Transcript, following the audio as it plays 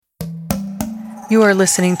You are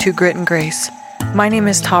listening to Grit and Grace. My name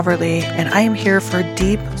is Taverlee, and I am here for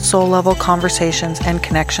deep, soul-level conversations and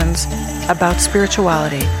connections about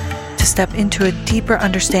spirituality to step into a deeper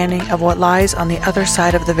understanding of what lies on the other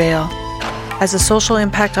side of the veil. As a social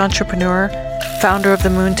impact entrepreneur, founder of the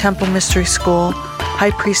Moon Temple Mystery School,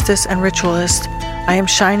 high priestess and ritualist, I am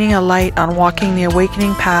shining a light on walking the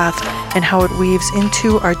awakening path and how it weaves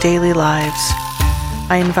into our daily lives.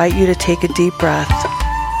 I invite you to take a deep breath,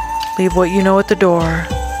 leave what you know at the door,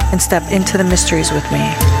 and step into the mysteries with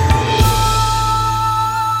me.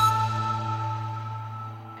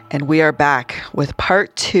 And we are back with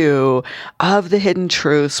part 2 of The Hidden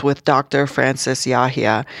Truths with Dr. Francis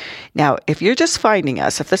Yahya. Now, if you're just finding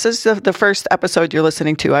us, if this is the first episode you're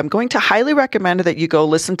listening to, I'm going to highly recommend that you go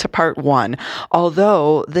listen to part 1.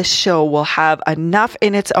 Although this show will have enough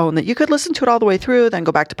in its own that you could listen to it all the way through, then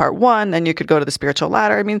go back to part 1, then you could go to the spiritual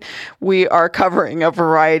ladder. I mean, we are covering a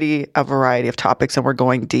variety of topics, and we're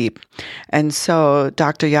going deep. And so,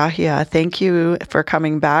 Dr. Yahya, thank you for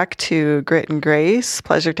coming back to Grit and Grace.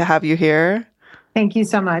 Pleasure to have you here. Thank you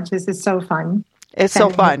so much. This is so fun. It's so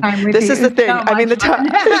fun. This is the thing. I mean,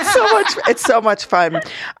 it's so much fun.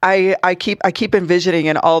 I keep envisioning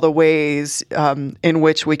in all the ways in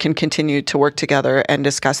which we can continue to work together and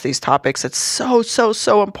discuss these topics. It's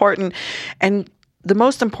so important. And the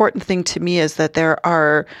most important thing to me is that there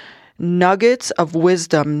are nuggets of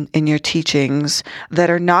wisdom in your teachings that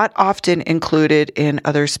are not often included in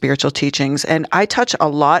other spiritual teachings. And I touch a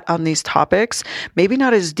lot on these topics, maybe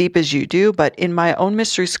not as deep as you do, but in my own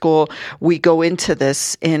mystery school, we go into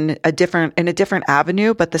this in a different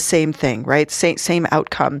avenue, but the same thing, right? Same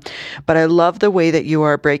outcome. But I love the way that you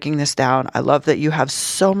are breaking this down. I love that you have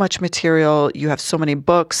so much material. You have so many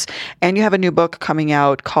books, and you have a new book coming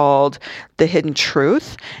out called The Hidden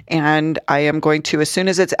Truth. And I am going to, as soon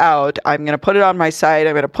as it's out, I'm going to put it on my site.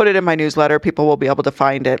 I'm going to put it in my newsletter. People will be able to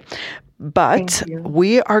find it. But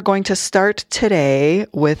we are going to start today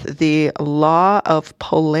with the law of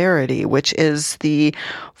polarity, which is the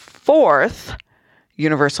 4th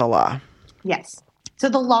universal law. Yes. So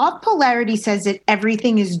the law of polarity says that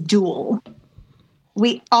everything is dual.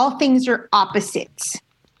 All things are opposites.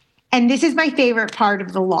 And this is my favorite part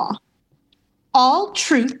of the law. All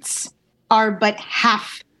truths are but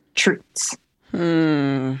half truths.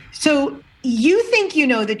 So you think you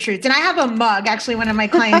know the truth. And I have a mug, actually, one of my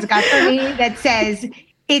clients got for me that says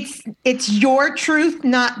it's your truth,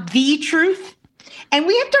 not the truth. And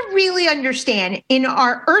we have to really understand in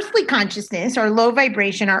our earthly consciousness, our low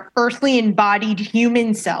vibration, our earthly embodied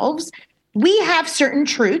human selves, we have certain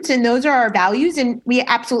truths, and those are our values, and we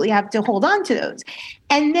absolutely have to hold on to those.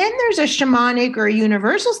 And then there's a shamanic or a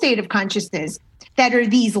universal state of consciousness that are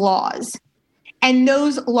these laws. And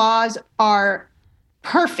those laws are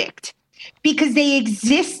perfect because they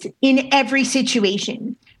exist in every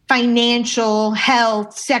situation: financial,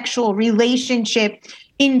 health, sexual, relationship,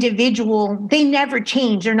 individual. They never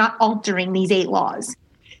change. They're not altering these 8 laws.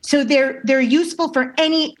 So they're useful for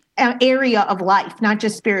any area of life, not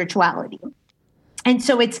just spirituality. And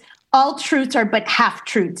so it's all truths are but half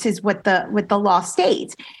truths is what the law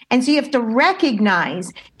states. And so you have to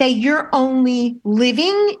recognize that you're only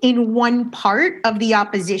living in one part of the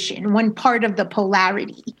opposition, one part of the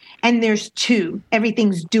polarity. And there's 2.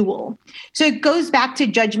 Everything's dual. So it goes back to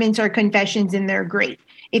judgments or confessions, and they're great.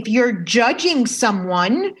 If you're judging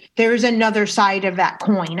someone, there's another side of that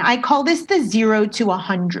coin. I call this the 0 to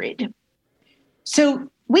 100. So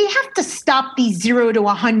we have to stop these 0 to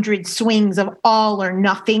 100 swings of all or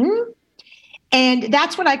nothing. And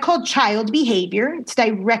that's what I call child behavior. It's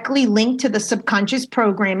directly linked to the subconscious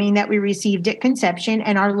programming that we received at conception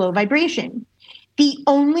and our low vibration. The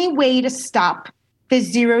only way to stop the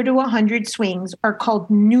 0 to 100 swings are called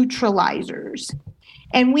neutralizers.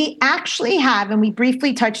 And we actually have, and we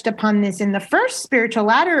briefly touched upon this in the first spiritual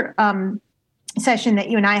ladder session that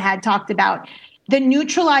you and I had talked about, the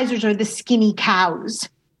neutralizers are the skinny cows.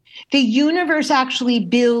 The universe actually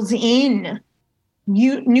builds in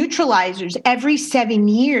neutralizers every 7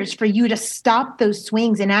 years for you to stop those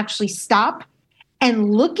swings and actually stop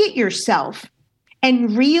and look at yourself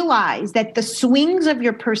and realize that the swings of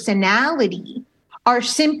your personality are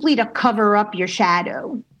simply to cover up your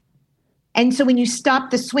shadow. And so when you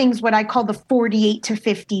stop the swings, what I call the 48 to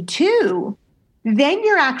 52, then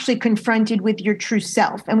you're actually confronted with your true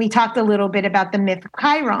self. And we talked a little bit about the myth of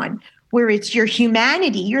Chiron, where it's your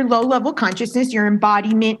humanity, your low-level consciousness, your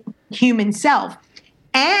embodiment, human self.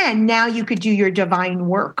 And now you could do your divine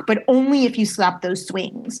work, but only if you stop those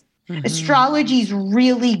swings. Mm-hmm. Astrology is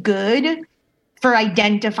really good for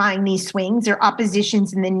identifying these swings. They're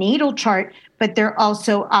oppositions in the natal chart, but they're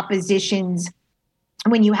also oppositions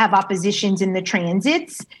when you have oppositions in the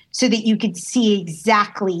transits, so that you could see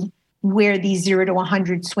exactly where these 0 to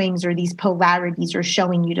 100 swings or these polarities are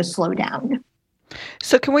showing you to slow down.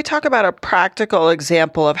 So can we talk about a practical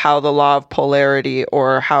example of how the law of polarity,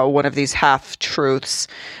 or how one of these half-truths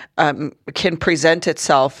can present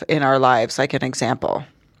itself in our lives, like an example?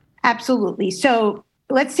 Absolutely. So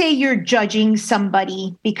let's say you're judging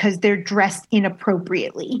somebody because they're dressed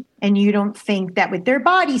inappropriately, and you don't think that with their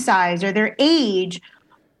body size or their age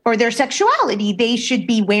or their sexuality, they should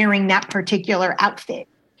be wearing that particular outfit.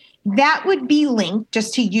 That would be linked,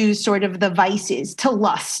 just to use sort of the vices, to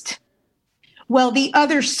lust. Well, the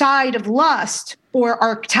other side of lust, or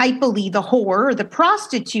archetypally the whore or the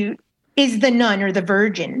prostitute, is the nun or the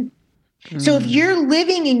virgin. So if you're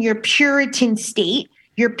living in your Puritan state,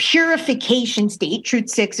 your purification state, truth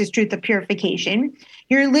 6 is truth of purification,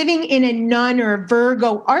 you're living in a nun or a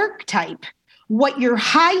Virgo archetype, what you're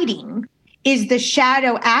hiding is the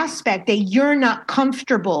shadow aspect that you're not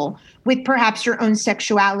comfortable with, perhaps your own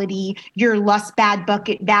sexuality, your lust bad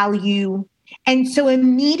bucket value. And so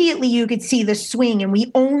immediately you could see the swing, and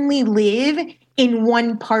we only live in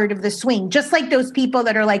one part of the swing. Just like those people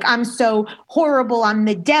that are like, I'm so horrible, I'm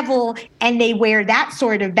the devil, and they wear that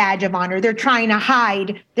sort of badge of honor. They're trying to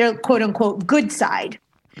hide their quote unquote good side.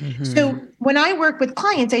 Mm-hmm. So when I work with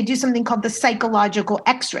clients, I do something called the psychological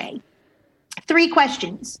X-ray. 3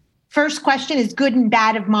 questions. First question is good and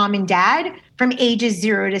bad of mom and dad from ages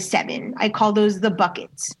 0 to 7. I call those the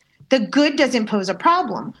buckets. The good doesn't pose a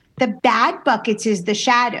problem. The bad buckets is the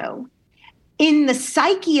shadow. In the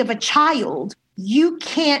psyche of a child, you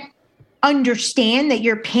can't understand that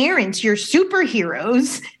your parents, your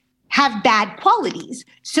superheroes, have bad qualities.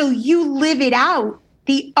 So you live it out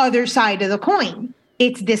the other side of the coin.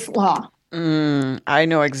 It's this law. I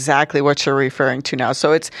know exactly what you're referring to now.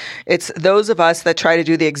 So it's those of us that try to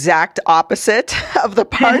do the exact opposite of the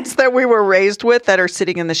parts that we were raised with that are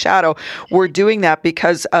sitting in the shadow. We're doing that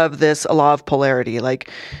because of this law of polarity,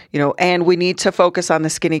 and we need to focus on the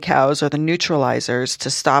skinny cows or the neutralizers to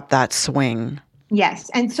stop that swing. Yes.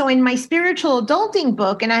 And so in my spiritual adulting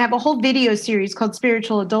book, and I have a whole video series called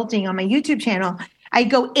Spiritual Adulting on my YouTube channel, I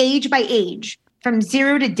go age by age, from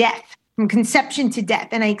 0 to death, from conception to death.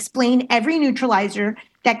 And I explain every neutralizer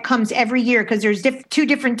that comes every year, because there's 2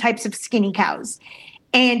 different types of skinny cows.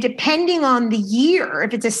 And depending on the year,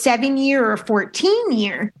 if it's a 7-year or a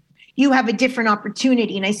 14-year, you have a different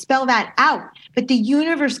opportunity. And I spell that out. But the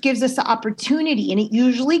universe gives us the opportunity, and it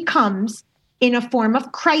usually comes in a form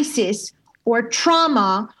of crisis or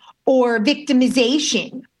trauma or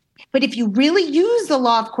victimization. But if you really use the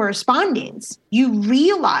law of correspondence, you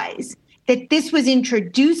realize that this was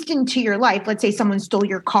introduced into your life. Let's say someone stole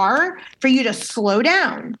your car, for you to slow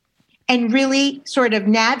down and really sort of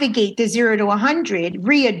navigate the 0 to 100,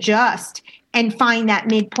 readjust, and find that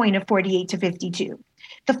midpoint of 48 to 52.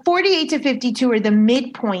 The 48 to 52, or the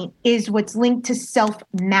midpoint, is what's linked to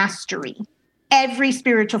self-mastery. Every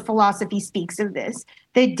spiritual philosophy speaks of this.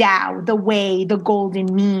 The Tao, the Way, the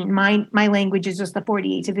Golden Mean. My language is just the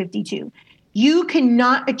 48 to 52. You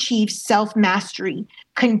cannot achieve self-mastery,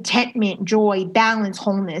 contentment, joy, balance,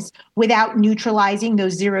 wholeness without neutralizing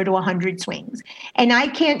those 0 to 100 swings. And I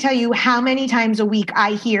can't tell you how many times a week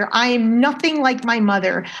I hear, I am nothing like my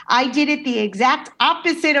mother. I did it the exact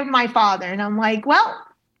opposite of my father. And I'm like, well,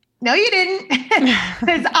 no, you didn't.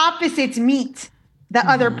 Because opposites meet. The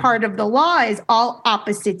other part of the law is all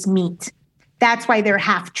opposites meet. That's why they're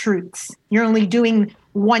half-truths. You're only doing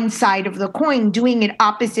one side of the coin. Doing it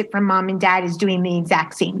opposite from mom and dad is doing the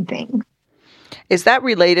exact same thing. Is that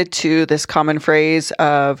related to this common phrase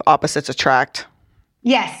of opposites attract?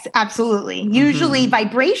 Yes, absolutely. Usually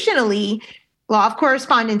vibrationally, law of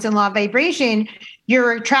correspondence and law of vibration,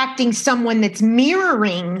 you're attracting someone that's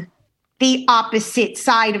mirroring the opposite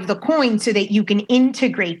side of the coin so that you can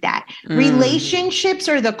integrate that. Relationships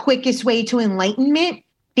are the quickest way to enlightenment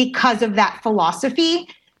because of that philosophy.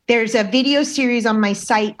 There's a video series on my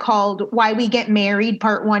site called Why We Get Married,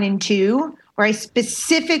 Part 1 and 2, where I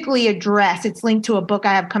specifically address, it's linked to a book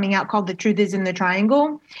I have coming out called The Truth is in the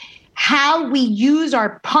Triangle, how we use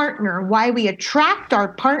our partner, why we attract our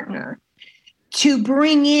partner to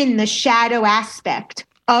bring in the shadow aspect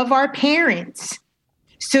of our parents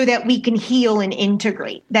so that we can heal and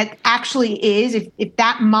integrate. That actually is, if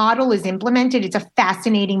that model is implemented, it's a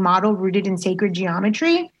fascinating model rooted in sacred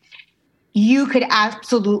geometry. You could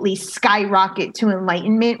absolutely skyrocket to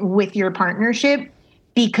enlightenment with your partnership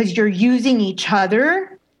because you're using each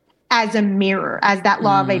other as a mirror, as that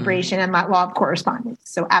law of vibration and that law of correspondence.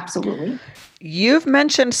 So absolutely. You've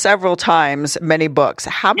mentioned several times many books.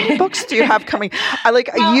 How many books do you have coming?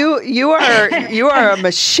 You are a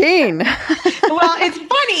machine. Well, it's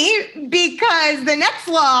funny because the next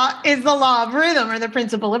law is the law of rhythm, or the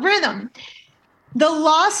principle of rhythm. The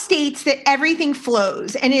law states that everything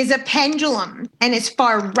flows and is a pendulum, and as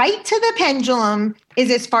far right to the pendulum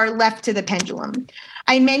is as far left to the pendulum.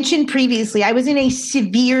 I mentioned previously, I was in a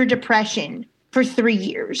severe depression for 3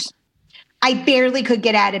 years. I barely could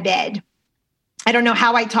get out of bed. I don't know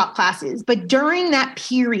how I taught classes, but during that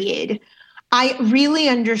period, I really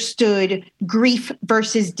understood grief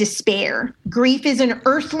versus despair. Grief is an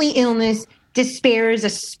earthly illness. Despair is a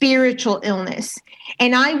spiritual illness.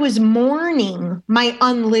 And I was mourning my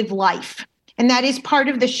unlived life. And that is part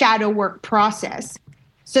of the shadow work process.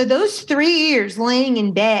 So those 3 years laying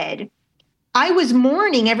in bed, I was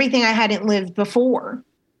mourning everything I hadn't lived before.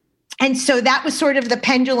 And so that was sort of the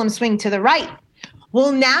pendulum swing to the right.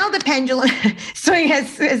 Well, now the pendulum swing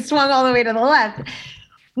has swung all the way to the left.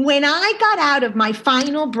 When I got out of my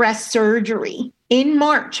final breast surgery in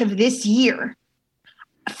March of this year,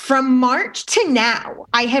 from March to now,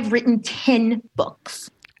 I have written 10 books.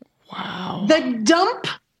 Wow. The dump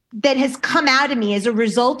that has come out of me as a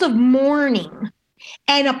result of mourning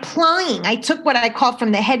and applying, I took what I call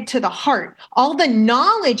from the head to the heart. All the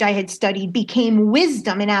knowledge I had studied became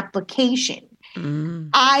wisdom and application.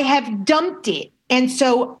 I have dumped it. And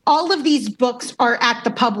so all of these books are at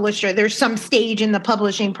the publisher. There's some stage in the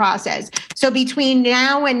publishing process. So between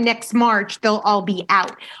now and next March, they'll all be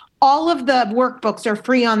out. All of the workbooks are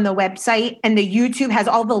free on the website, and the YouTube has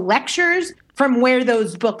all the lectures from where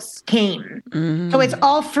those books came. So it's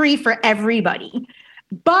all free for everybody.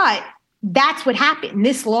 But that's what happened.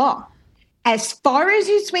 This law, as far as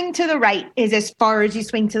you swing to the right is as far as you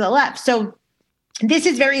swing to the left. So this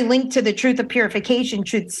is very linked to the truth of purification,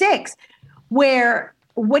 truth 6, where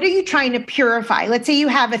what are you trying to purify? Let's say you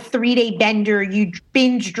have a 3-day bender, you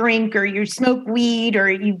binge drink, or you smoke weed,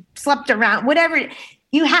 or you slept around, whatever.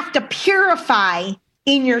 You have to purify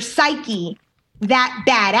in your psyche that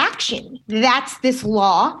bad action. That's this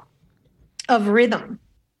law of rhythm.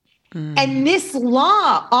 And this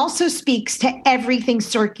law also speaks to everything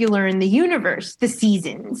circular in the universe, the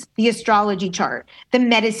seasons, the astrology chart, the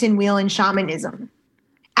medicine wheel and shamanism,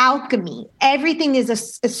 alchemy. Everything is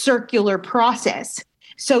a circular process.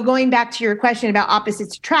 So going back to your question about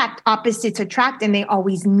opposites attract, and they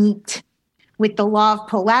always meet with the law of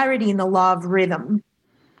polarity and the law of rhythm.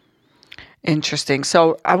 Interesting.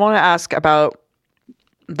 So I want to ask about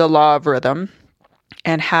the law of rhythm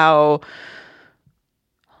and how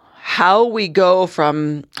we go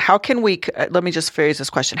from, let me just phrase this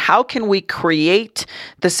question. How can we create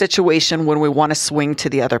the situation when we want to swing to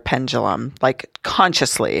the other pendulum, like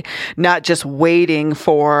consciously, not just waiting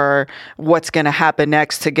for what's going to happen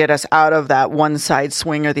next to get us out of that one side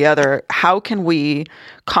swing or the other? How can we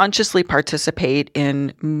consciously participate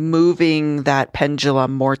in moving that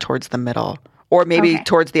pendulum more towards the middle? Or maybe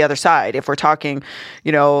towards the other side. If we're talking,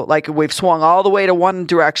 like we've swung all the way to one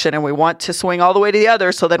direction and we want to swing all the way to the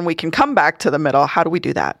other, so then we can come back to the middle. How do we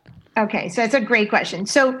do that? Okay, so that's a great question.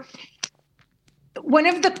 So one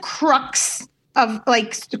of the crux of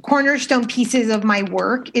the cornerstone pieces of my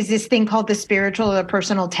work is this thing called the spiritual or the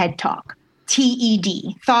personal TED Talk, TED,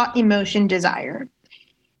 thought, emotion, desire.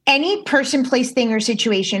 Any person, place, thing, or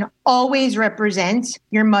situation always represents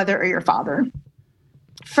your mother or your father.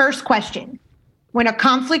 First question. When a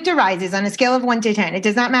conflict arises on a scale of 1 to 10, it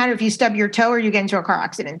does not matter if you stub your toe or you get into a car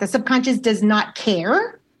accident. The subconscious does not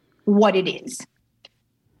care what it is.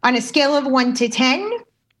 On a scale of 1 to 10,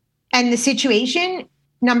 and the situation,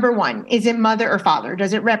 number 1, is it mother or father?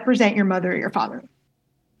 Does it represent your mother or your father?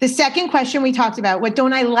 The second question we talked about, what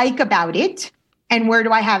don't I like about it? And where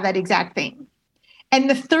do I have that exact thing? And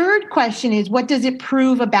the third question is, what does it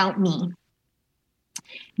prove about me?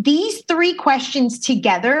 These 3 questions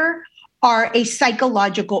together are a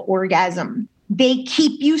psychological orgasm. They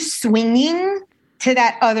keep you swinging to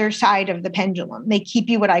that other side of the pendulum. They keep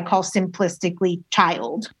you what I call simplistically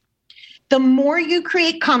child. The more you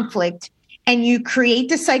create conflict and you create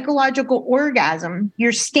the psychological orgasm,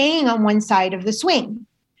 you're staying on one side of the swing.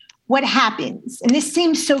 What happens? And this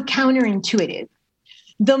seems so counterintuitive.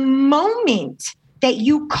 The moment that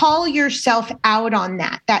you call yourself out on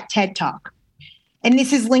that TED Talk, and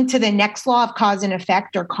this is linked to the next law of cause and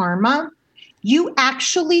effect or karma, you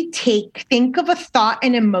actually think of a thought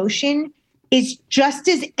and emotion is just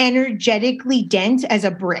as energetically dense as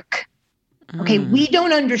a brick. Okay, we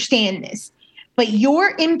don't understand this, but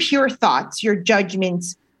your impure thoughts, your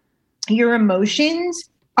judgments, your emotions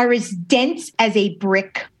are as dense as a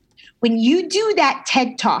brick. When you do that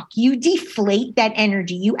TED Talk, you deflate that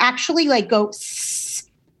energy. You actually like go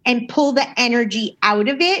and pull the energy out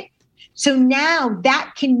of it. So now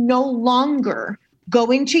that can no longer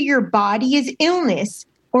go into your body as illness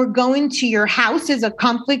or go into your house as a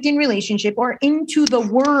conflict in relationship or into the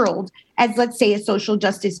world as, let's say, a social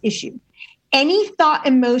justice issue. Any thought,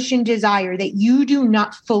 emotion, desire that you do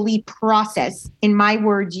not fully process, in my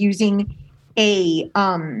words, using the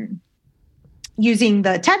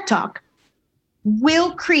TED Talk,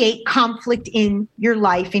 will create conflict in your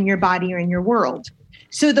life, in your body, or in your world.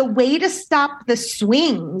 So the way to stop the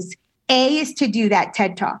swings, A, is to do that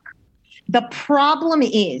TED Talk. The problem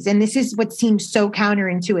is, and this is what seems so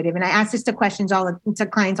counterintuitive, and I ask this to clients all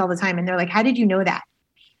the time, and they're like, how did you know that?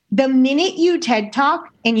 The minute you TED Talk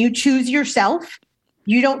and you choose yourself,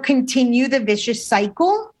 you don't continue the vicious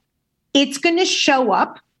cycle, it's going to show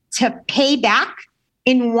up to pay back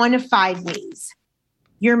in one of 5 ways.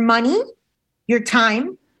 Your money, your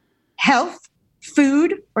time, health,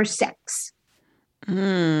 food, or sex.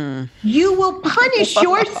 You will punish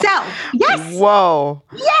yourself. Yes. Whoa.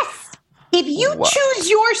 Yes. If you choose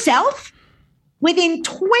yourself within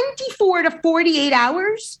 24 to 48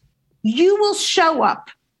 hours, you will show up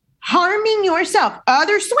harming yourself.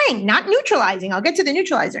 Other swing, not neutralizing. I'll get to the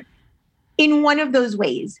neutralizer. In one of those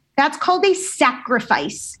ways. That's called a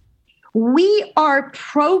sacrifice. We are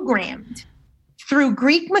programmed through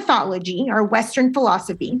Greek mythology or Western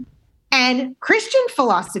philosophy and Christian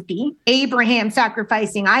philosophy, Abraham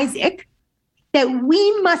sacrificing Isaac, that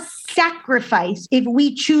we must sacrifice if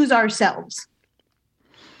we choose ourselves.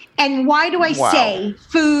 And why do I say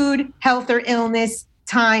food, health or illness,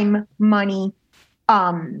 time, money,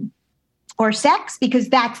 or sex? Because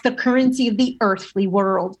that's the currency of the earthly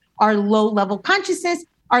world, our low-level consciousness,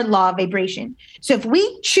 our law of vibration. So if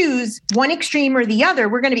we choose one extreme or the other,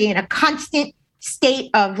 we're going to be in a constant state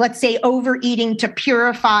of, let's say, overeating to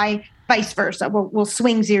purify, vice versa. We'll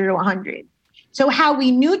swing 0 to 100. So how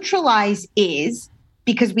we neutralize is,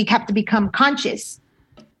 because we have to become conscious,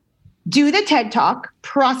 do the TED Talk,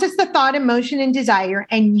 process the thought, emotion, and desire,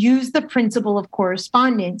 and use the principle of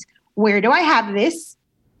correspondence. Where do I have this?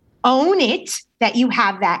 Own it that you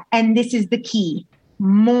have that. And this is the key.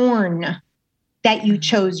 Mourn that you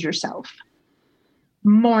chose yourself.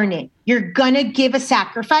 Mourn it. You're going to give a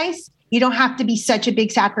sacrifice. You don't have to be such a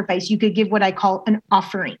big sacrifice. You could give what I call an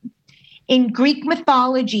offering. In Greek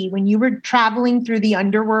mythology, when you were traveling through the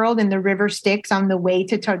underworld and the river Styx on the way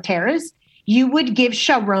to Tartarus, you would give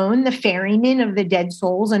Charon, the ferryman of the dead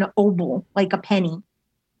souls, an obol, like a penny.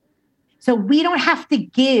 So we don't have to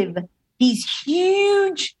give these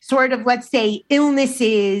huge sort of, let's say,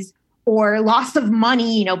 illnesses or loss of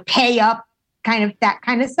money, pay up, kind of that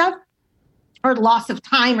kind of stuff, or loss of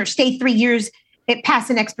time, or stay 3 years past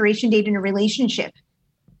an expiration date in a relationship.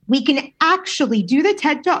 We can actually do the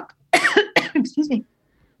TED Talk, excuse me,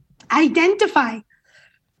 identify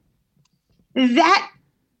that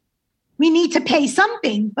we need to pay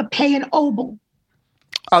something, but pay an obol.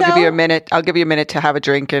 I'll give you a minute. I'll give you a minute to have a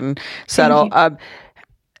drink and settle.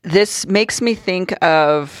 This makes me think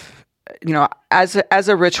of, as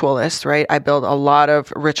a ritualist, right? I build a lot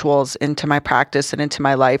of rituals into my practice and into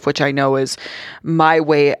my life, which I know is my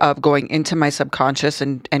way of going into my subconscious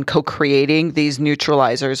and co-creating these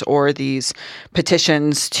neutralizers or these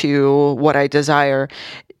petitions to what I desire.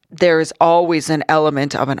 There's always an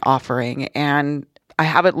element of an offering, and I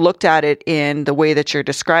haven't looked at it in the way that you're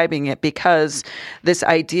describing it, because this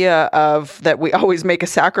idea of that we always make a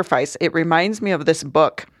sacrifice, it reminds me of this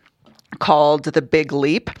book called The Big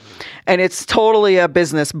Leap. And it's totally a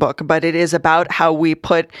business book, but it is about how we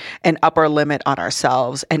put an upper limit on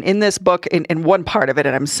ourselves. And in this book, in one part of it,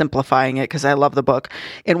 and I'm simplifying it because I love the book,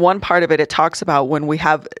 in one part of it, it talks about when we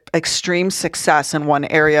have extreme success in one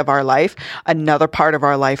area of our life, another part of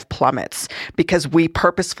our life plummets because we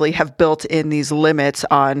purposefully have built in these limits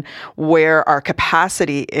on where our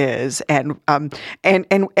capacity is. And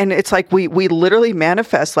it's like we literally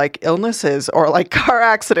manifest like illnesses or like car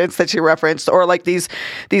accidents that you referenced, or like these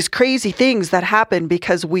crazy things that happen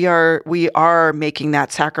because we are making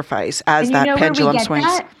that sacrifice as that pendulum swings.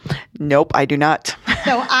 That? Nope, I do not.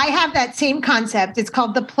 So I have that same concept. It's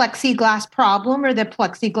called the plexiglass problem or the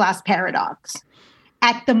plexiglass paradox.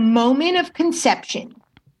 At the moment of conception,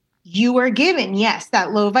 you are given, yes,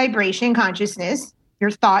 that low vibration consciousness, your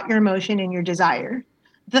thought, your emotion, and your desire.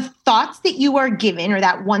 The thoughts that you are given, or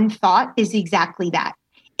that one thought, is exactly that.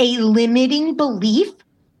 A limiting belief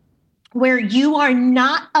where you are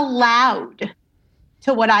not allowed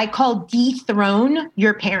to what I call dethrone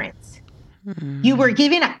your parents. Mm. You were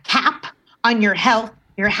given a cap on your health,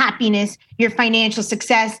 your happiness, your financial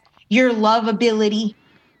success, your love ability.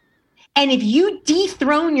 And if you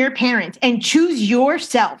dethrone your parents and choose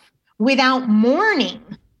yourself without mourning,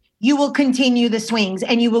 you will continue the swings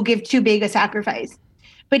and you will give too big a sacrifice.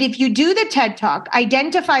 But if you do the TED Talk,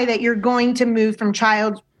 identify that you're going to move from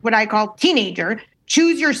child, what I call teenager,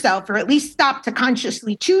 choose yourself, or at least stop to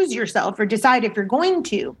consciously choose yourself or decide if you're going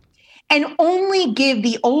to, and only give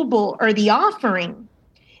the obol or the offering,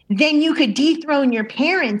 then you could dethrone your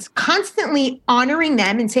parents, constantly honoring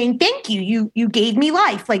them and saying, thank you. You gave me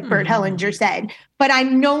life, like Bert Hellinger said, but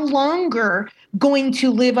I'm no longer going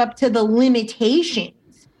to live up to the limitations.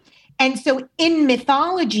 And so in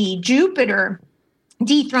mythology, Jupiter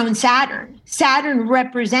dethroned Saturn. Saturn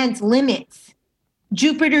represents limits.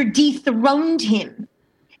 Jupiter dethroned him.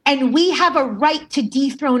 And we have a right to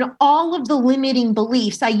dethrone all of the limiting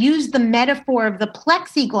beliefs. I use the metaphor of the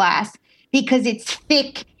plexiglass because it's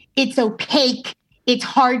thick, it's opaque, it's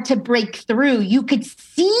hard to break through. You could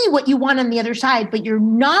see what you want on the other side, but you're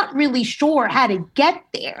not really sure how to get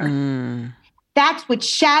there. That's what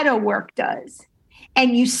shadow work does.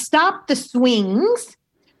 And you stop the swings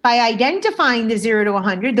by identifying the 0 to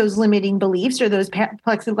 100, those limiting beliefs or those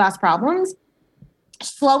plexiglass problems,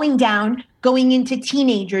 slowing down, going into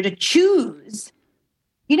teenager to choose,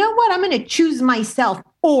 you know what, I'm going to choose myself,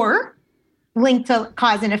 or linked to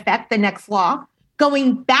cause and effect, the next law,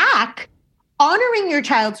 going back, honoring your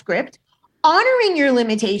child script, honoring your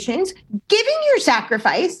limitations, giving your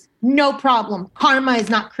sacrifice, no problem. Karma is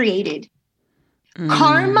not created.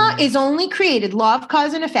 Karma is only created, law of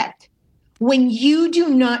cause and effect, when you do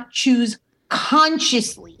not choose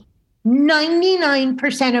consciously.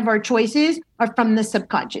 99% of our choices are from the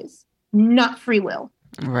subconscious, not free will.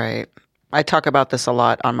 Right. I talk about this a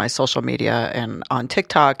lot on my social media and on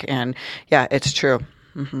TikTok, and yeah, it's true.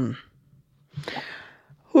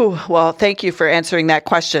 Ooh, well, thank you for answering that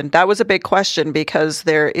question. That was a big question because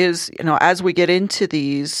there is, as we get into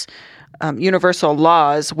these universal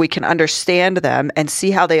laws, we can understand them and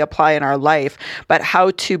see how they apply in our life, but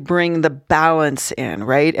how to bring the balance in,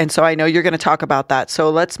 right? And so I know you're going to talk about that.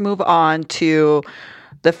 So let's move on to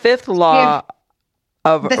the fifth law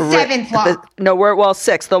of the seventh law.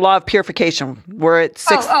 Six, the law of purification. We're at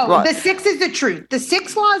sixth law. The sixth is the truth. The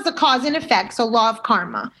sixth law is the cause and effect, so law of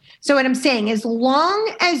karma. So what I'm saying, as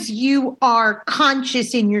long as you are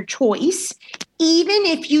conscious in your choice, even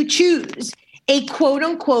if you choose a quote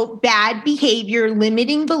unquote bad behavior,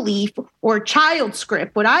 limiting belief, or child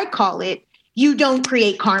script, what I call it, you don't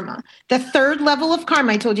create karma. The third level of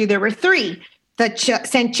karma, I told you there were three: the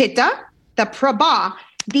sanchita, the prabha,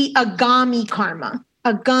 the agami karma.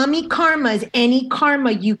 Agami karma is any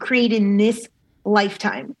karma you create in this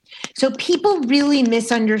lifetime. So people really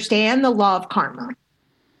misunderstand the law of karma.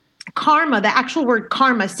 Karma, the actual word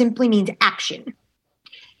karma, simply means action.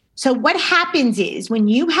 So what happens is when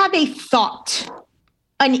you have a thought,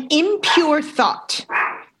 an impure thought,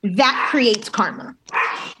 that creates karma.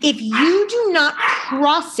 If you do not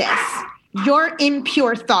process your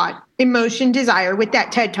impure thought, emotion, desire with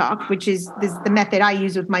that TED Talk, which is the method I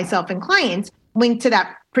use with myself and clients, linked to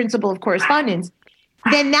that principle of correspondence,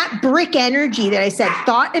 then that brick energy that I said,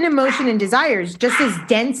 thought and emotion and desire, is just as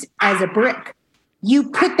dense as a brick.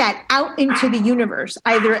 You put that out into the universe,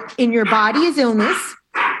 either in your body as illness,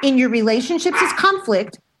 in your relationships as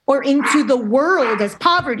conflict, or into the world as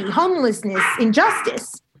poverty, homelessness,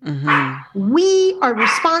 injustice. We are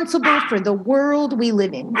responsible for the world we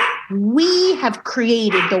live in. We have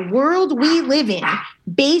created the world we live in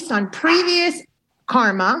based on previous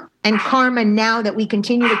karma and karma now that we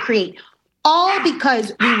continue to create, all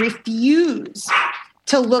because we refuse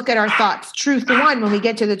to look at our thoughts. Truth one, when we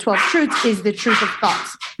get to the 12 truths, is the truth of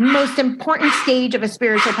thoughts. Most important stage of a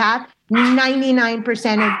spiritual path.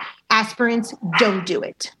 99% of aspirants don't do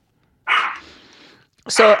it.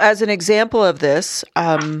 So as an example of this,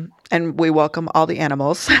 and we welcome all the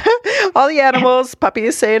animals, Puppy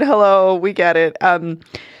is saying hello, we get it.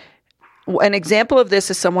 An example of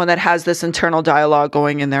this is someone that has this internal dialogue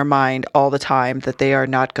going in their mind all the time, that they are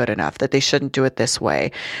not good enough, that they shouldn't do it this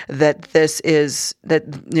way, that this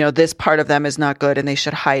part of them is not good and they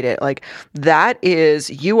should hide it. Like, that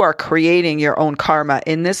is, you are creating your own karma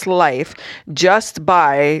in this life just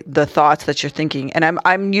by the thoughts that you're thinking. And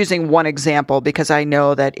I'm using one example because I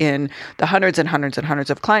know that in the hundreds and hundreds and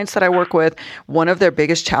hundreds of clients that I work with, one of their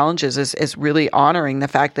biggest challenges is really honoring the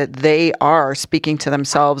fact that they are speaking to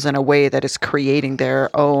themselves in a way that is creating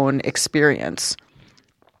their own experience.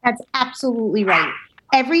 That's absolutely right.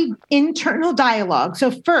 Every internal dialogue.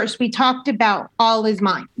 So first, we talked about all is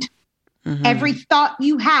mind. Every thought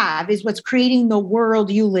you have is what's creating the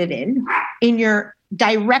world you live in your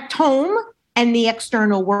direct home and the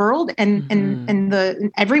external world and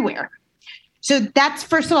the everywhere. So that's,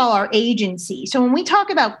 first of all, our agency. So when we talk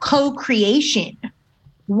about co-creation,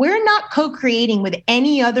 we're not co-creating with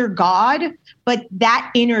any other God, but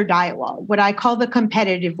that inner dialogue, what I call the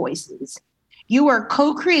competitive voices. You are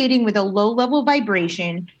co-creating with a low-level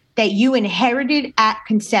vibration that you inherited at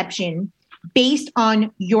conception based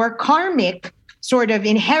on your karmic sort of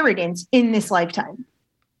inheritance in this lifetime.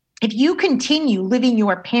 If you continue living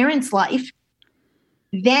your parents' life,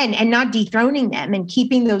 then, and not dethroning them and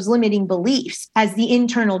keeping those limiting beliefs as the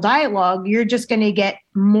internal dialogue, you're just going to get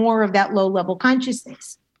more of that low-level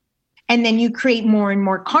consciousness. And then you create more and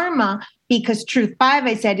more karma, because truth 5,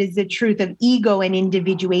 I said, is the truth of ego and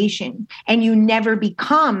individuation. And you never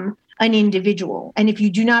become an individual. And if you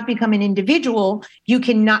do not become an individual, you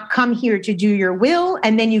cannot come here to do your will.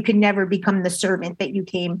 And then you can never become the servant that you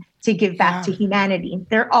came to give back to humanity.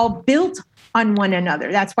 They're all built on one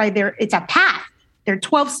another. That's why it's a path. They're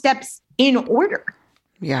 12 steps in order.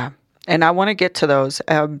 Yeah. And I want to get to those.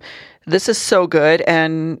 This is so good.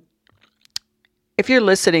 And if you're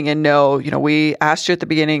listening and know, we asked you at the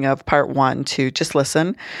beginning of part 1 to just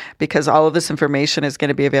listen, because all of this information is going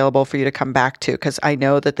to be available for you to come back to, because I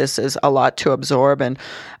know that this is a lot to absorb. And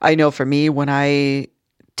I know for me, when I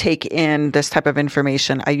take in this type of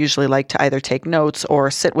information, I usually like to either take notes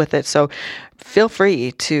or sit with it. So feel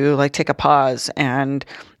free to take a pause and,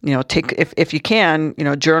 take, if you can,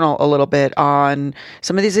 journal a little bit on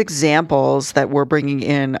some of these examples that we're bringing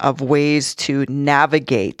in of ways to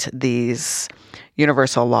navigate these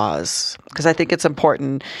universal laws, because I think it's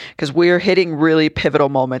important, because we're hitting really pivotal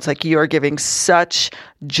moments. Like, you are giving such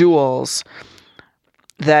jewels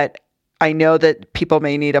that I know that people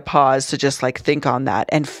may need a pause to just think on that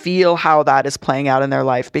and feel how that is playing out in their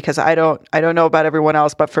life. Because I don't know about everyone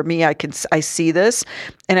else, but for me, I see this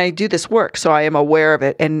and I do this work. So I am aware of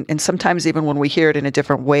it. And sometimes even when we hear it in a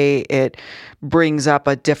different way, it brings up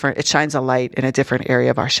it shines a light in a different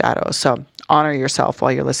area of our shadows. So honor yourself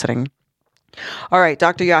while you're listening. All right,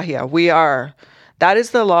 Dr. Yahia, that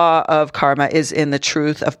is the law of karma, is in the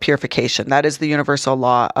truth of purification. That is the universal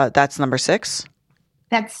law. That's number 6.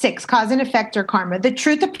 That's 6, cause and effect or karma. The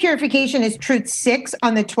truth of purification is truth 6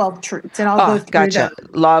 on the 12 truths. And I'll go through gotcha.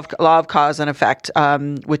 those. Law of cause and effect,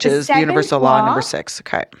 which is the universal law number 6.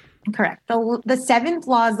 Okay. Correct. The 7th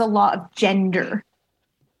law is the law of gender.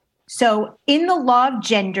 So in the law of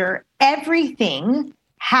gender, everything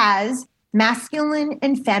has masculine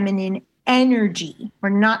and feminine energy. We're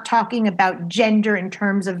not talking about gender in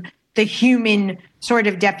terms of the human sort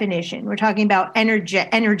of definition. We're talking about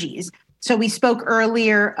energies. So we spoke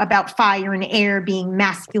earlier about fire and air being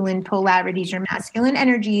masculine polarities or masculine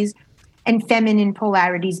energies, and feminine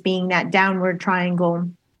polarities being that downward triangle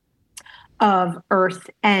of earth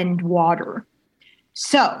and water.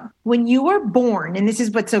 So when you were born, and this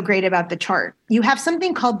is what's so great about the chart, you have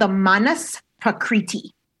something called the Manas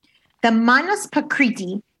Prakriti. The Manas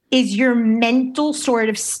Prakriti is your mental sort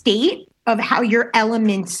of state of how your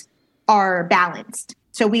elements are balanced.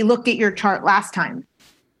 So we looked at your chart last time.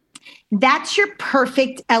 That's your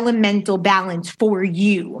perfect elemental balance for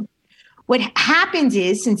you. What happens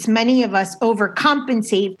is, since many of us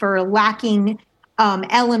overcompensate for a lacking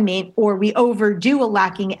element, or we overdo a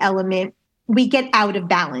lacking element, we get out of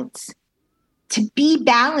balance. To be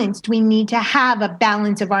balanced, we need to have a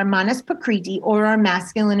balance of our Manas Prakriti, or our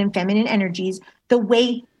masculine and feminine energies, the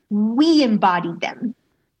way we embody them.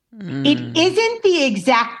 It isn't the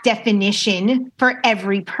exact definition for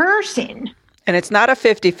every person. And it's not a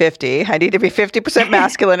 50-50. I need to be 50%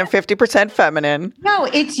 masculine and 50% feminine. No,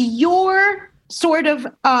 it's your sort of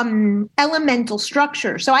elemental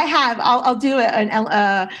structure. So I'll do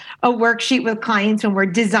a worksheet with clients when we're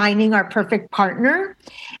designing our perfect partner.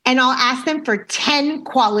 And I'll ask them for 10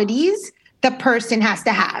 qualities the person has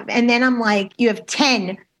to have. And then I'm like, you have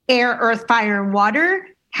 10 air, earth, fire, and water.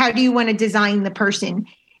 How do you want to design the person?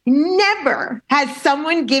 Never has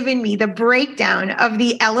someone given me the breakdown of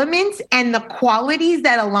the elements and the qualities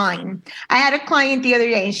that align. I had a client the other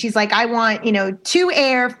day and she's like, I want, 2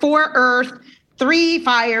 air, 4 earth, 3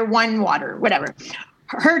 fire, 1 water, whatever.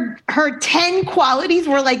 Her 10 qualities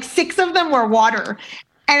were 6 of them were water.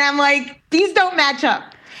 And I'm like, these don't match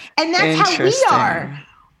up. And that's how we are.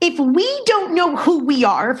 If we don't know who we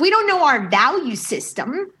are, if we don't know our value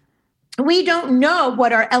system, we don't know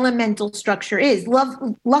what our elemental structure is.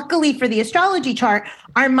 Luckily for the astrology chart,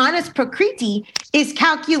 our Manas Prakriti is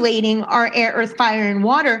calculating our air, earth, fire, and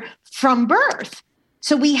water from birth.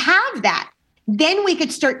 So we have that. Then we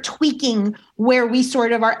could start tweaking where we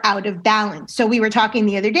sort of are out of balance. So we were talking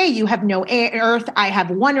the other day, you have no earth, I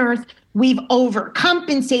have 1 earth. We've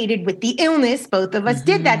overcompensated with the illness. Both of us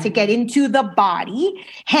did that to get into the body.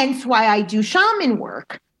 Hence why I do shaman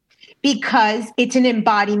work. because it's an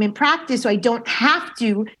embodiment practice. So I don't have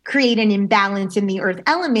to create an imbalance in the earth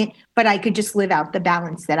element, but I could just live out the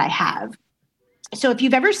balance that I have. So if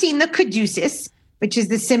you've ever seen the caduceus, which is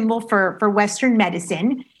the symbol for Western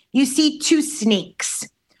medicine, you see two snakes.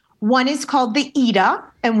 One is called the Ida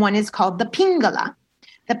and one is called the Pingala.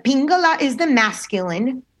 The Pingala is the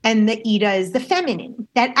masculine and the Ida is the feminine.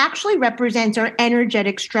 That actually represents our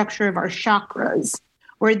energetic structure of our chakras,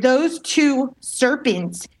 where those two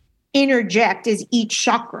serpents interject as each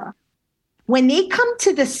chakra. When they come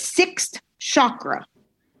to the sixth chakra,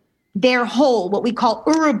 their whole, what we call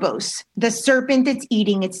Ouroboros, the serpent that's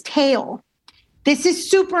eating its tail. This is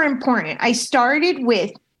super important. I started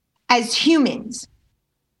with, as humans,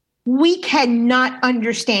 we cannot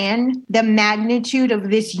understand the magnitude of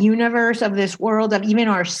this universe, of this world, of even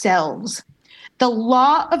ourselves. The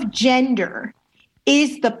law of gender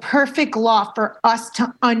is the perfect law for us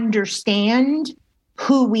to understand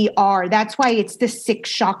who we are. That's why it's the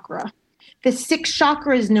sixth chakra. The sixth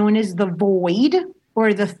chakra is known as the void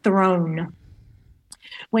or the throne.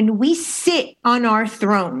 When we sit on our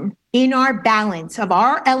throne, in our balance of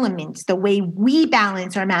our elements, the way we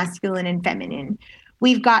balance our masculine and feminine,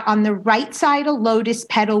 we've got on the right side a lotus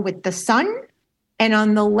petal with the sun, and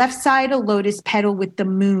on the left side a lotus petal with the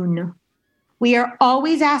moon. We are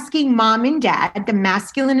always asking mom and dad, the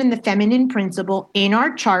masculine and the feminine principle in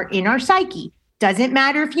our chart, in our psyche. Doesn't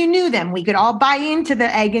matter if you knew them. We could all buy into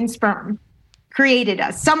the egg and sperm created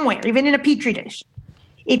us somewhere, even in a petri dish.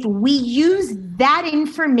 If we use that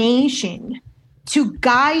information to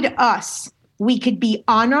guide us, we could be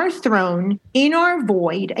on our throne, in our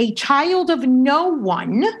void, a child of no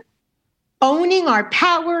one, owning our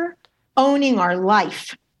power, owning our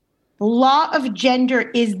life. The law of gender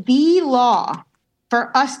is the law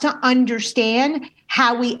for us to understand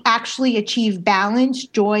how we actually achieve balance,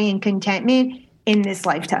 joy, and contentment in this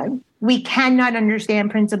lifetime. We cannot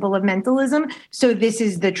understand principle of mentalism, so this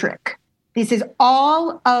is the trick. This is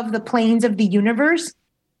all of the planes of the universe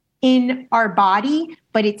in our body,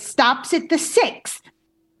 but it stops at the sixth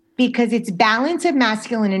because it's balance of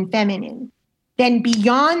masculine and feminine. Then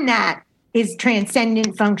beyond that is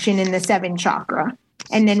transcendent function in the seventh chakra.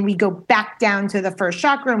 And then we go back down to the first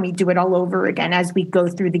chakra and we do it all over again as we go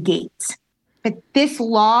through the gates. But this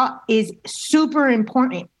law is super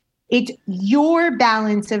important. It's your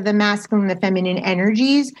balance of the masculine and the feminine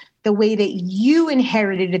energies, the way that you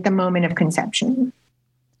inherited at the moment of conception.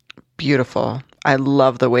 Beautiful. I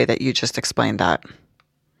love the way that you just explained that.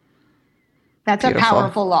 That's beautiful. A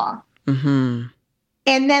powerful law. Mm-hmm.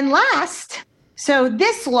 And then last, so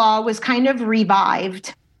this law was kind of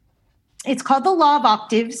revived. It's called the law of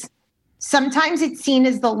octaves. Sometimes it's seen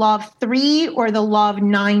as the law of three or the law of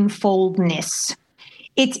ninefoldness.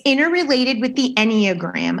 It's interrelated with the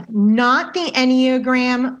Enneagram, not the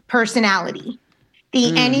Enneagram personality.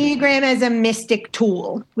 The Enneagram as a mystic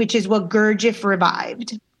tool, which is what Gurdjieff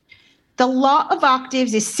revived. The law of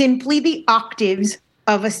octaves is simply the octaves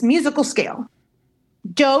of a musical scale.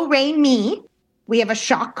 Do, re, mi, we have a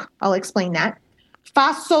shock. I'll explain that.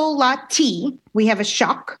 Fa, sol, la, ti, we have a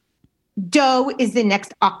shock. Do is the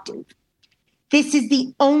next octave. This is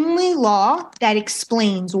the only law that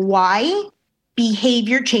explains why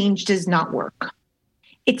behavior change does not work.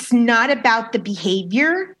 It's not about the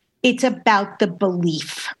behavior. It's about the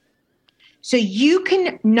belief. So you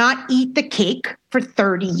can not eat the cake for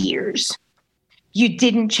 30 years. You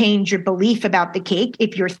didn't change your belief about the cake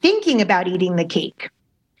if you're thinking about eating the cake.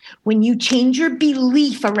 When you change your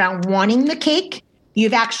belief around wanting the cake,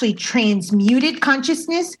 you've actually transmuted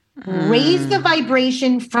consciousness, raised the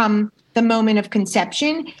vibration from the moment of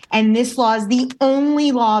conception. And this law is the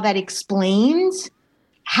only law that explains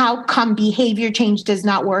how come behavior change does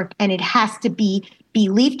not work. And it has to be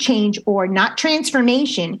belief change or not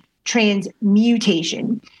transformation,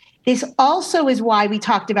 transmutation. This also is why we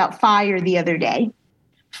talked about fire the other day.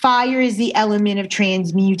 Fire is the element of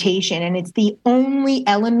transmutation, and it's the only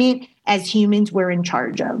element as humans we're in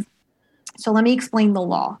charge of. So let me explain the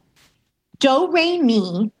law. Do, re,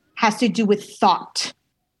 mi has to do with thought.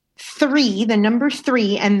 Three, the number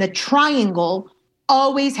three, and the triangle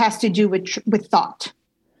always has to do with thought.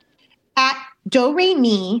 At do, re,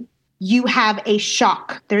 mi, you have a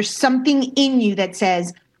shock. There's something in you that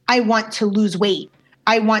says, I want to lose weight.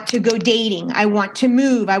 I want to go dating. I want to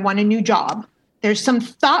move. I want a new job. There's some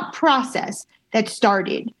thought process that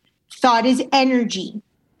started. Thought is energy.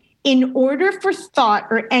 In order for thought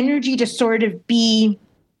or energy to sort of be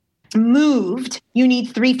moved, you need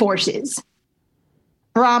three forces.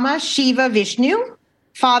 Brahma, Shiva, Vishnu,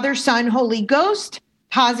 Father, Son, Holy Ghost,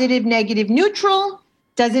 positive, negative, neutral,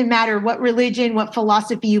 Doesn't matter what religion, what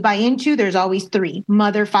philosophy you buy into, there's always 3.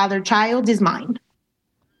 Mother, father, child is mind.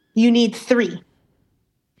 You need 3.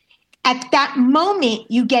 At that moment,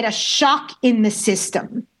 you get a shock in the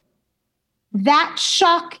system. That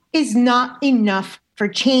shock is not enough for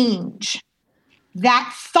change.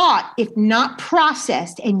 That thought, if not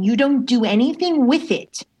processed and you don't do anything with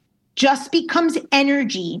it, just becomes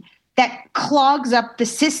energy that clogs up the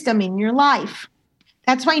system in your life.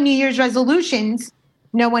 That's why New Year's resolutions,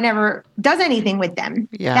 no one ever does anything with them.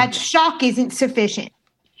 Yeah. That shock isn't sufficient.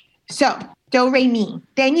 So, do, re, mi.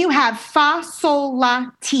 Then you have fa, sol, la,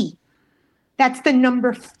 ti. That's the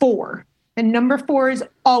number 4. The number 4 is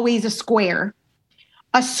always a square.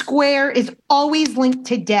 A square is always linked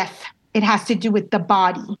to death. It has to do with the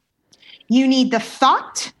body. You need the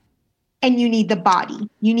thought and you need the body.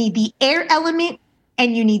 You need the air element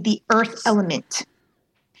and you need the earth element.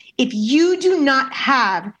 If you do not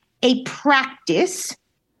have a practice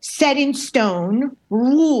set in stone,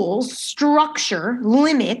 rules, structure,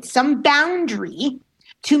 limits, some boundary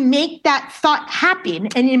to make that thought happen,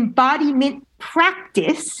 an embodiment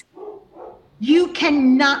practice, you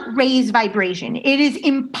cannot raise vibration. It is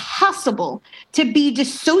impossible to be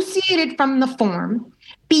dissociated from the form,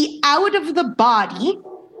 be out of the body,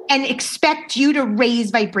 and expect you to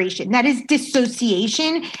raise vibration. That is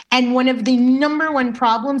dissociation and one of the number 1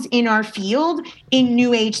 problems in our field in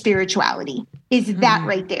New Age spirituality is that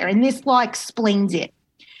right there. And this law explains it.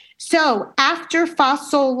 So after fa,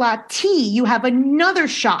 sol, la, ti, you have another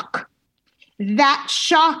shock. That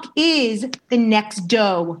shock is the next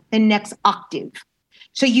do, the next octave.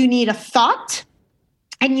 So you need a thought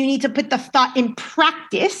and you need to put the thought in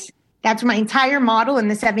practice. That's my entire model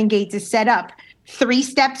and the 7 gates is set up. 3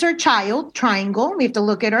 steps are child, triangle. We have to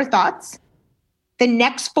look at our thoughts. The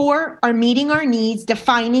next 4 are meeting our needs,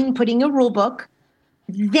 defining, putting a rule book.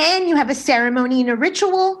 Then you have a ceremony and a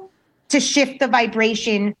ritual to shift the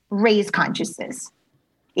vibration, raise consciousness.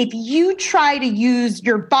 If you try to use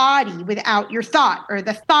your body without your thought or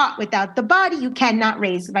the thought without the body, you cannot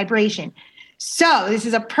raise vibration. So this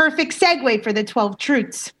is a perfect segue for the 12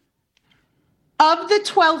 truths. Of the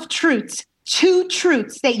 12 truths, 2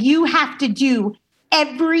 truths that you have to do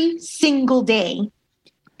every single day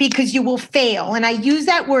because you will fail. And I use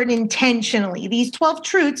that word intentionally. These 12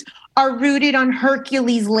 truths are rooted on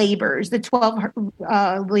Hercules' labors, the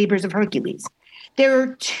 12 labors of Hercules. There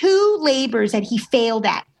are 2 labors that he failed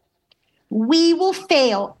at. We will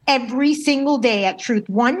fail every single day at truth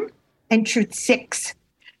 1 and truth 6.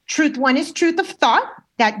 Truth 1 is truth of thought,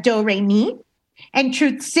 that do, re, mi. And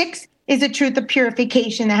truth 6 is a truth of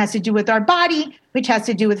purification that has to do with our body, which has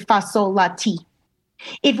to do with fa, sol, la, ti.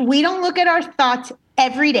 If we don't look at our thoughts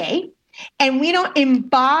every day and we don't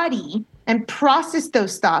embody and process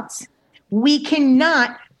those thoughts, we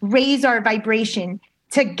cannot raise our vibration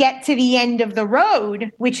to get to the end of the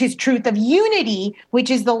road, which is truth of unity, which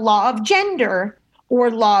is the law of gender,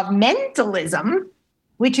 or law of mentalism,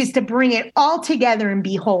 which is to bring it all together and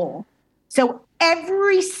be whole. So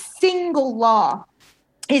every single law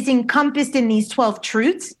is encompassed in these 12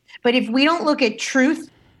 truths. But if we don't look at truth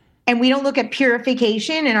and we don't look at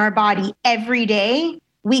purification in our body every day,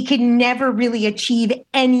 we can never really achieve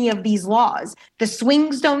any of these laws. The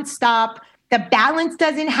swings don't stop. The balance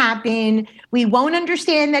doesn't happen. We won't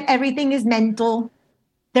understand that everything is mental.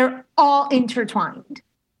 They're all intertwined.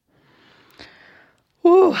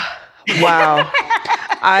 Ooh, wow.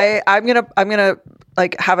 I'm gonna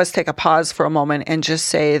like have us take a pause for a moment and just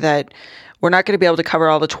say that we're not going to be able to cover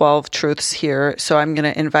all the 12 truths here. So I'm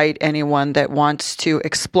going to invite anyone that wants to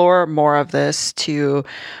explore more of this to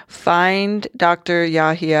find Dr.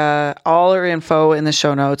 Yahia, all her info in the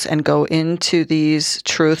show notes, and go into these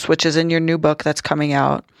truths, which is in your new book that's coming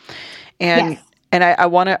out. And yes. And I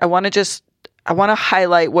want to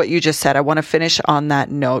highlight what you just said. I want to finish on that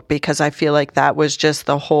note because I feel like that was just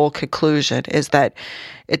the whole conclusion, is that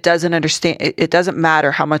it doesn't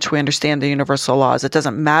matter how much we understand the universal laws. It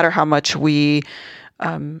doesn't matter how much we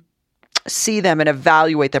see them and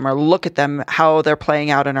evaluate them or look at them, how they're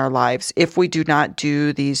playing out in our lives, if we do not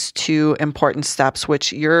do these 2 important steps,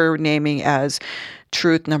 which you're naming as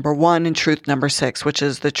truth number 1 and truth number 6, which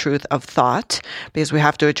is the truth of thought, because we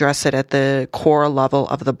have to address it at the core level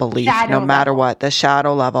of the belief, no matter what, the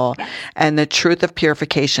shadow level, yes. And the truth of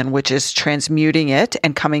purification, which is transmuting it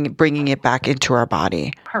and bringing it back into our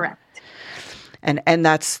body. Correct. And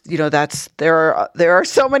that's there are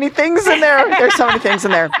so many things in there. There's so many things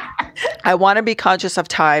in there. I want to be conscious of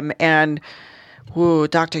time. And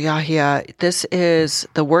Dr. Yahia,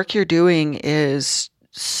 the work you're doing is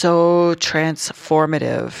so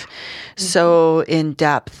transformative, so in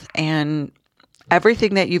depth. And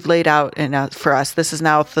everything that you've laid out for us, this is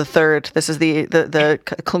now the third, this is the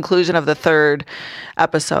conclusion of the third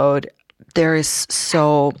episode. There is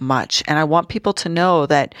so much. And I want people to know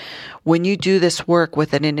that when you do this work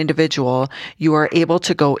with an individual, you are able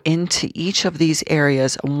to go into each of these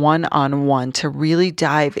areas one-on-one to really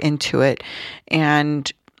dive into it. And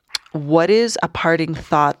what is a parting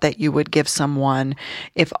thought that you would give someone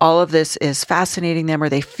if all of this is fascinating them, or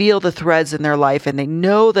they feel the threads in their life and they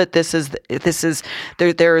know that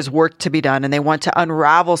there is work to be done and they want to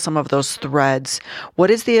unravel some of those threads? What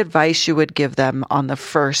is the advice you would give them on the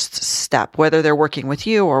first step, whether they're working with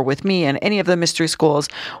you or with me in any of the mystery schools?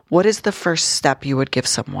 What is the first step you would give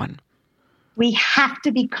someone? We have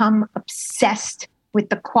to become obsessed with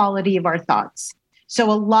the quality of our thoughts. So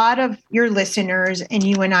a lot of your listeners and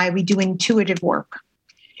you and I, we do intuitive work.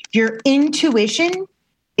 Your intuition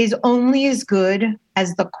is only as good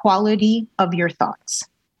as the quality of your thoughts.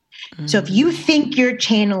 Mm-hmm. So if you think you're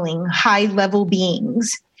channeling high-level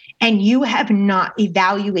beings and you have not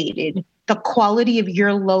evaluated the quality of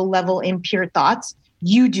your low-level impure thoughts,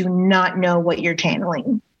 you do not know what you're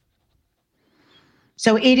channeling.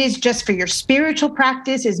 So it is just for your spiritual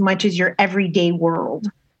practice as much as your everyday world.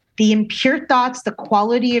 The impure thoughts, the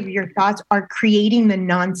quality of your thoughts are creating the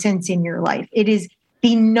nonsense in your life. It is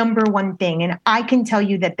the number one thing. And I can tell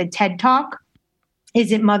you that the TED Talk,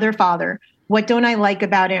 is it mother, father? What don't I like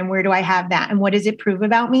about it? And where do I have that? And what does it prove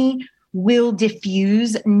about me? Will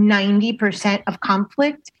diffuse 90% of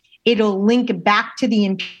conflict. It'll link back to the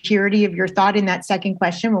impurity of your thought in that second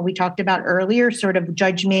question, what we talked about earlier, sort of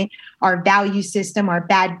judgment, our value system, our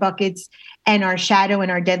bad buckets, and our shadow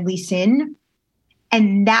and our deadly sin.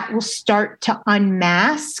 And that will start to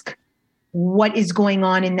unmask what is going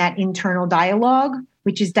on in that internal dialogue,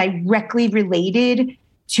 which is directly related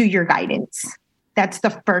to your guidance. That's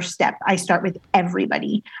the first step. I start with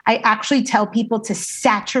everybody. I actually tell people to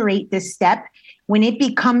saturate this step. When it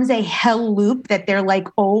becomes a hell loop that they're like,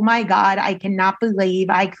 oh my God, I cannot believe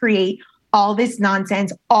I create all this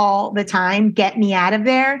nonsense all the time. Get me out of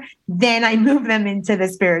there. Then I move them into the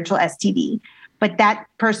spiritual STD. But that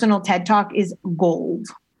personal TED Talk is gold.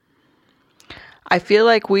 I feel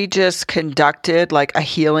like we just conducted like a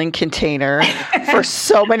healing container for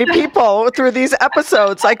so many people through these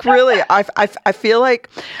episodes. Like really, I feel like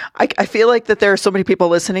that there are so many people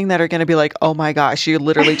listening that are going to be like, oh my gosh, you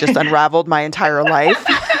literally just unraveled my entire life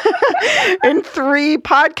in 3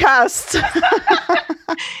 podcasts.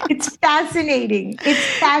 It's fascinating. It's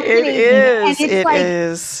fascinating. It is. And it's it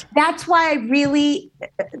is. That's why I really,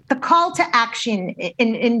 the call to action,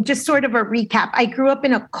 and just sort of a recap, I grew up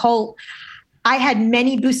in a cult. I had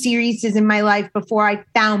many Busiris's in my life before I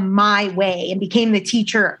found my way and became the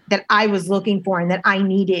teacher that I was looking for and that I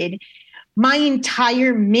needed. My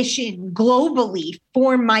entire mission globally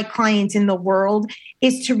for my clients in the world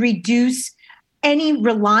is to reduce any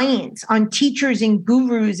reliance on teachers and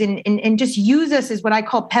gurus and just use us as what I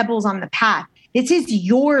call pebbles on the path. This is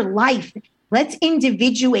your life. Let's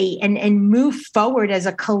individuate and move forward as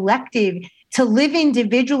a collective to live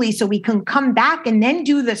individually so we can come back and then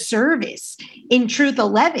do the service in Truth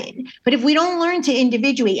 11. But if we don't learn to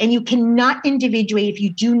individuate, and you cannot individuate if you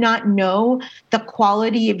do not know the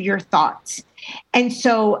quality of your thoughts. And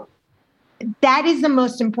so that is the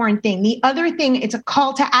most important thing. The other thing, it's a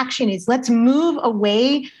call to action, is let's move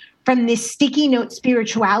away from this sticky note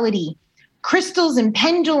spirituality. Crystals and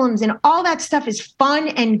pendulums and all that stuff is fun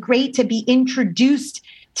and great to be introduced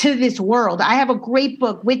to this world. I have a great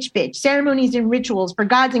book, Witch Bitch, Ceremonies and Rituals for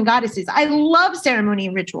Gods and Goddesses. I love ceremony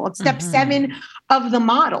and ritual. It's step 7 of the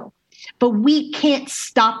model. But we can't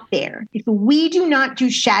stop there. If we do not do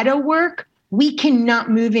shadow work, we cannot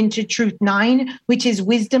move into Truth 9, which is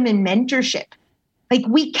wisdom and mentorship. Like,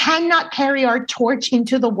 we cannot carry our torch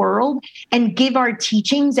into the world and give our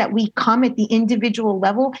teachings that we come at the individual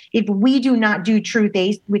level if we do not do Truth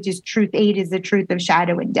 8, which is Truth 8 is the truth of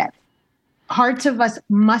shadow and death. Parts of us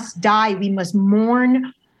must die. We must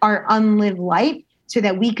mourn our unlived life so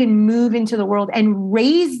that we can move into the world and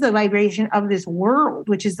raise the vibration of this world,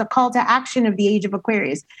 which is the call to action of the age of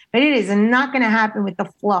Aquarius. But it is not going to happen with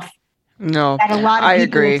the fluff. No, that a lot of I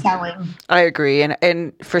people agree. Are selling. I agree.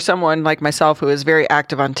 And for someone like myself who is very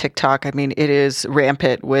active on TikTok, I mean, it is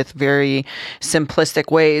rampant with very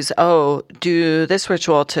simplistic ways. Oh, do this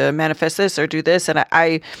ritual to manifest this or do this. And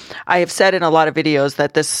I have said in a lot of videos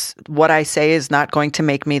that what I say is not going to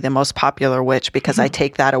make me the most popular witch, because I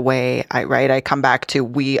take that away. I come back to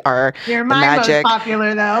we are You're the my magic. most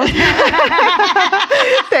popular though.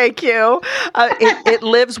 Thank you. It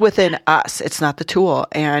lives within us. It's not the tool.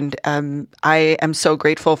 And I am so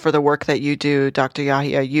grateful for the work that you do, Dr.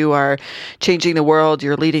 Yahya. You are changing the world.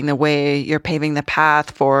 You're leading the way. You're paving the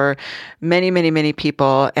path for many, many, many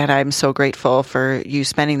people. And I'm so grateful for you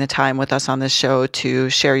spending the time with us on this show to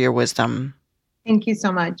share your wisdom. Thank you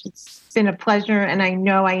so much. It's been a pleasure, and I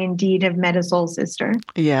know I indeed have met a soul sister.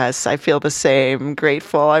 Yes, I feel the same.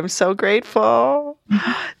 Grateful. I'm so grateful.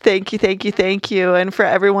 Thank you, thank you, thank you. And for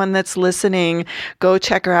everyone that's listening, go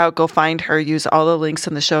check her out. Go find her. Use all the links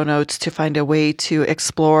in the show notes to find a way to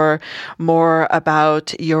explore more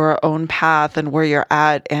about your own path and where you're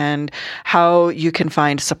at and how you can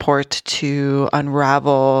find support to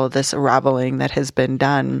unravel this unraveling that has been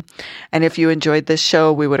done. And if you enjoyed this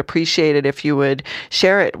show, we would appreciate it if you would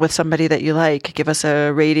share it with somebody that you like. Give us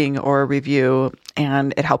a rating or a review,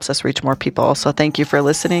 and it helps us reach more people. So thank you for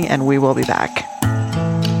listening, and we will be back.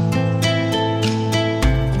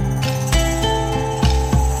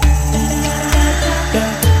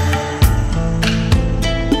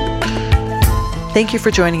 Thank you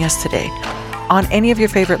for joining us today. On any of your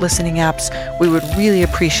favorite listening apps, we would really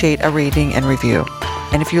appreciate a rating and review.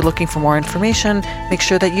 And if you're looking for more information, make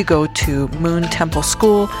sure that you go to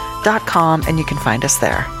moontempleschool.com and you can find us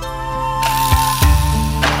there.